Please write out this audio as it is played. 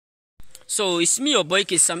So it's me, your boy,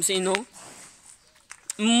 something,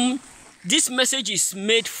 this message is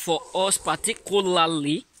made for us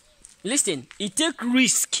particularly. Listen, it takes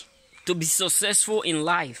risk to be successful in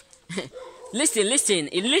life. Listen.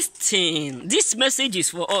 This message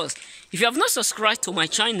is for us. If you have not subscribed to my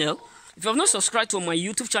channel, if you have not subscribed to my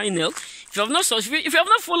YouTube channel, if you have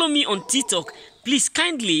not followed me on TikTok, please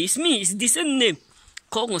kindly, it's me, it's the same name,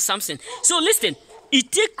 called Samson. So listen, it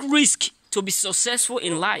takes risk to be successful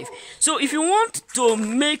in life. So if you want to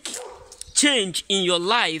make change in your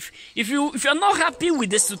life, if you're not happy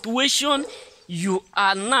with the situation you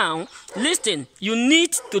are now, listen, you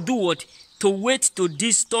need to do what? To wait to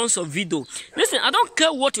these tons of video. Listen, I don't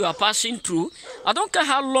care what you are passing through. I don't care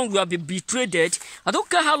how long you have been betrayed. I don't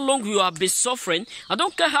care how long you have been suffering. I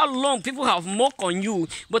don't care how long people have mocked on you.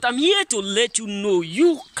 But I'm here to let you know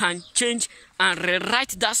you can change and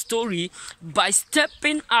rewrite that story by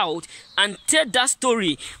stepping out and tell that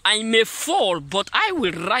story. I may fall, but I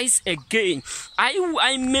will rise again.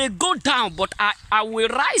 I may go down, but I will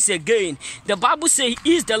rise again. The Bible says,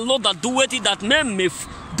 "He is the Lord that doeth it, that men may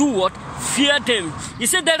do what? Fear them." He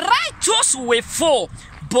said, "The righteous will fall,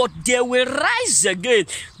 but they will rise again."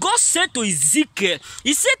 God said to Ezekiel,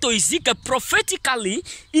 he said to Ezekiel prophetically,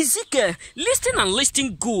 Ezekiel, listen and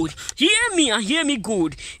listen good. Hear me and hear me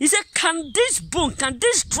good. He said, can this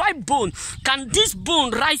dry bone, can this bone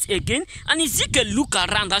rise again? And Ezekiel looked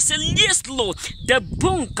around and said, yes, Lord, the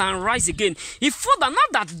bone can rise again. He thought that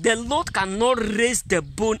not that the Lord cannot raise the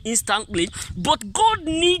bone instantly, but God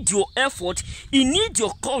needs your effort. He needs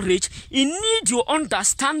your courage. He needs your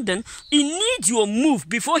understanding. He needs your move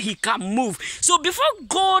before he can move. So before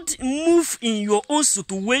God move in your own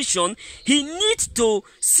situation, he needs to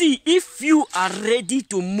see if you are ready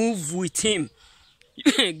to move with him.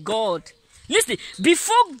 God, listen,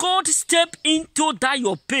 before God step into that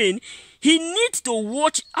your pain, he needs to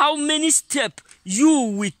watch how many steps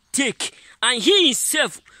you will take, and he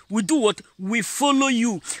himself will do what? Will follow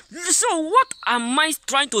you. So what am I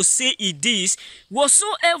trying to say is this: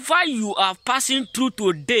 whatsoever you are passing through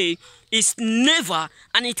today is never,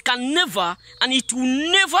 and it can never, and it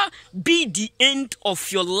will never be the end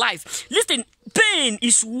of your life. Listen, pain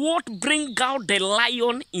is what brings out the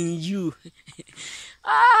lion in you.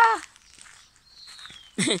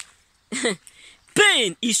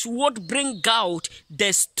 Pain is what brings out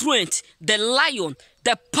the strength, the lion,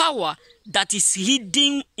 the power that is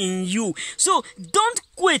hidden in you. So don't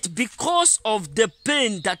quit because of the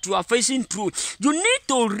pain that you are facing through. You need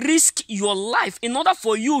to risk your life in order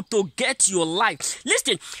for you to get your life.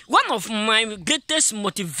 Listen, one of my greatest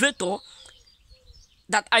motivator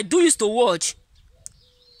that I used to watch,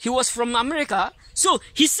 he was from America. So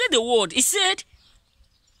he said the word, he said,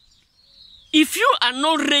 if you are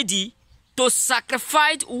not ready to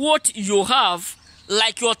sacrifice what you have,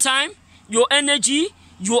 like your time, your energy,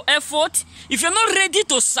 your effort, if you're not ready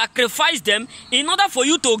to sacrifice them in order for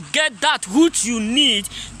you to get that which you need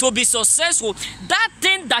to be successful, that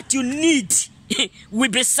thing that you need will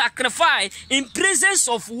be sacrificed in presence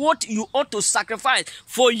of what you ought to sacrifice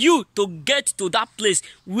for you to get to that place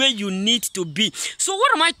where you need to be. So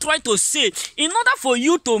what am I trying to say? In order for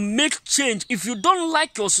you to make change, if you don't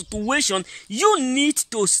like your situation, you need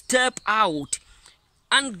to step out,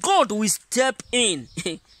 and God will step in.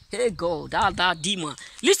 Hey God, that demon.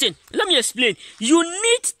 Listen, let me explain. You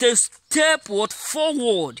need to step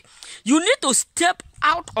forward. You need to step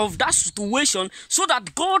out of that situation so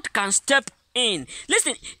that God can step in.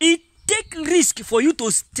 Listen, it takes risk for you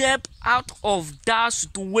to step out of that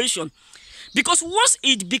situation. Because once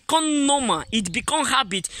it becomes normal, it becomes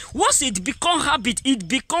habit. Once it becomes habit, it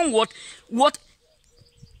becomes what?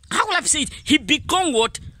 How will I say it? It becomes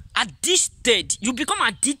what? Addicted. You become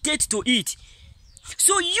addicted to it.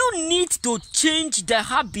 So you need to change the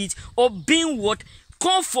habit of being what?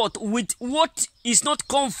 Comfort with what is not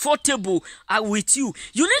comfortable with you.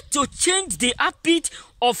 You need to change the habit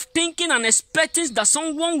of thinking and expecting that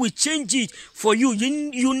someone will change it for you.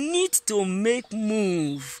 You need to make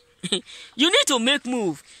move. You need to make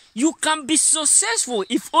move. You can be successful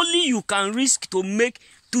if only you can risk to make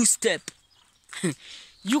 2 steps.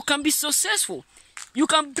 You can be successful. You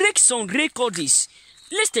can break some records.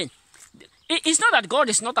 Listen, it's not that God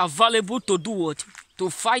is not available to do what? To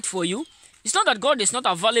fight for you. It's not that God is not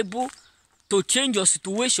available to change your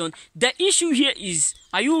situation. The issue here is,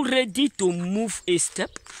 are you ready to move a step?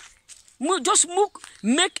 Just move,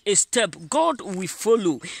 make a step. God will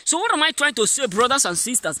follow. So what am I trying to say, brothers and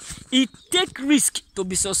sisters? It takes risk to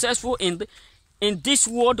be successful in this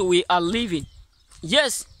world we are living.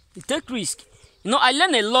 Yes, it takes risk. I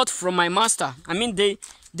learned a lot from my master. I mean,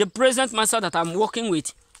 the present master that I'm working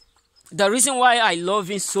with. the reason why I love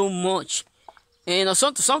him so much. And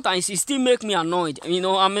sometimes it still make me annoyed.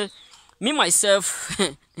 Me myself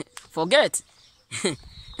forget.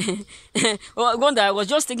 Well, one day I was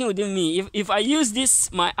just thinking within me, if I use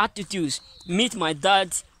this my attitudes, meet my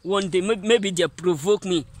dad one day, maybe they provoke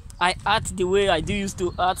me. I act the way I used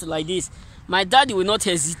to act like this. My dad will not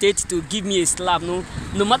hesitate to give me a slap. No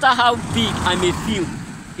matter how big I may feel,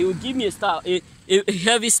 he will give me a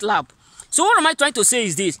heavy slap. So what am I trying to say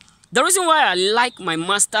is this: the reason why I like my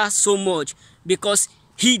master so much, because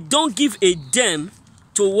he don't give a damn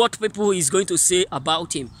to what people is going to say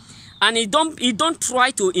about him, and he don't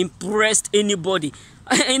try to impress anybody.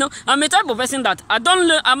 I'm a type of person that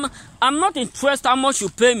I'm not interested how much you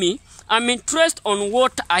pay me. I'm interested on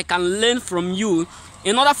what I can learn from you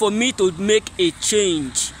in order for me to make a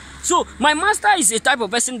change. So my master is a type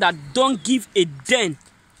of person that don't give a damn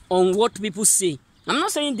on what people say. I'm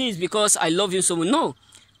not saying this because I love him so much. No,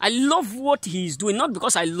 I love what he's doing, not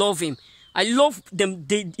because I love him. I love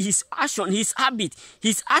his action, his habit,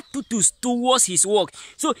 his attitudes towards his work.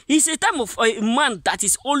 So he's a type of a man that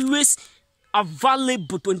is always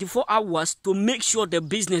available 24 hours to make sure the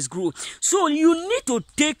business grows. So you need to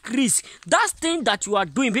take risk. That thing that you are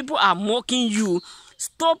doing, people are mocking you.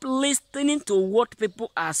 Stop listening to what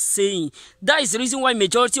people are saying. That is the reason why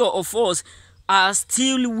majority of us are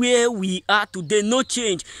still where we are today. No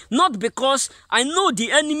change. Not because I know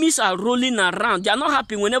the enemies are rolling around. They are not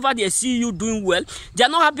happy whenever they see you doing well. They are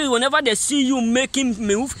not happy whenever they see you making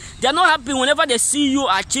move. They are not happy whenever they see you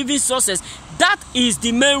achieving success. That is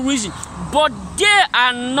the main reason. But they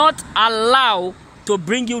are not allowed to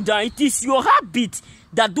bring you down. It is your habit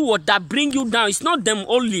that bring you down. It's not them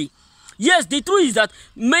only. Yes, the truth is that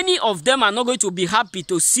many of them are not going to be happy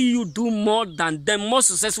to see you do more than them, more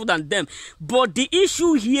successful than them. But the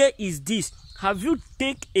issue here is this: have you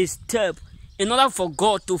taken a step in order for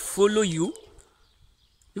God to follow you?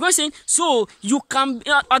 You know what I'm saying? So you can,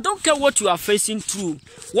 I don't care what you are facing through,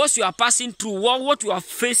 what you are passing through, what you are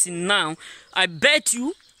facing now. I bet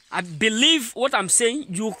you, I believe what I'm saying,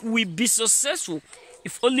 you will be successful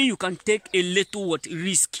if only you can take a little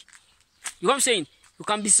risk. You know what I'm saying? You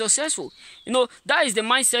can be successful. That is the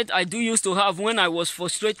mindset I used to have when I was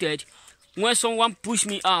frustrated. When someone pushed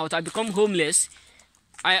me out, I become homeless.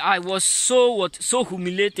 I was so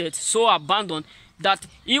humiliated, so abandoned, that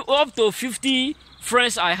up to 50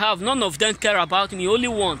 friends I have, none of them care about me, only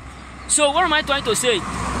one. So what am I trying to say?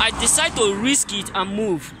 I decide to risk it and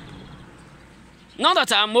move. Not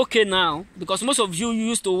that I'm okay now, because most of you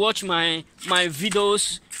used to watch my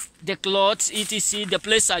videos, the clothes, etc., the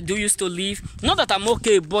place I used to live. Not that I'm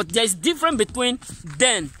okay, but there's difference between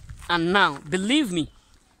then and now. Believe me,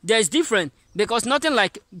 there's difference, because nothing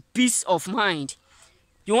like peace of mind.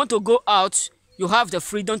 You want to go out, you have the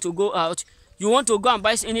freedom to go out. You want to go and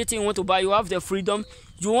buy anything you want to buy, you have the freedom.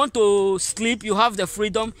 You want to sleep, you have the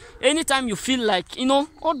freedom. Anytime you feel like,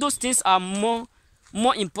 all those things are more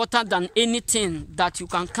important than anything that you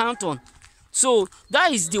can count on. So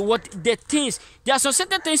that is the things. There are some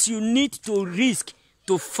certain things you need to risk,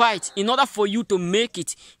 to fight, in order for you to make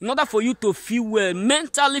it, in order for you to feel well,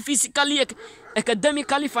 mentally, physically,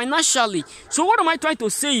 academically, financially. So what am I trying to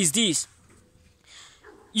say is this: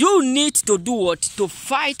 you need to do what? To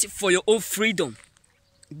fight for your own freedom.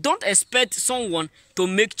 Don't expect someone to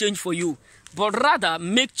make change for you, but rather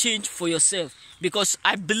make change for yourself. Because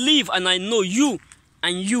I believe and I know you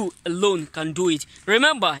and you alone can do it.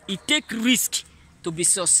 Remember, it takes risk to be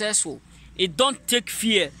successful. It don't take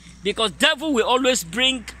fear, because devil will always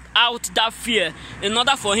bring out that fear in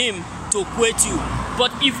order for him to quit you.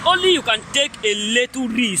 But if only you can take a little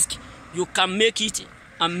risk, you can make it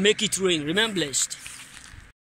and make it rain. Remember, blessed.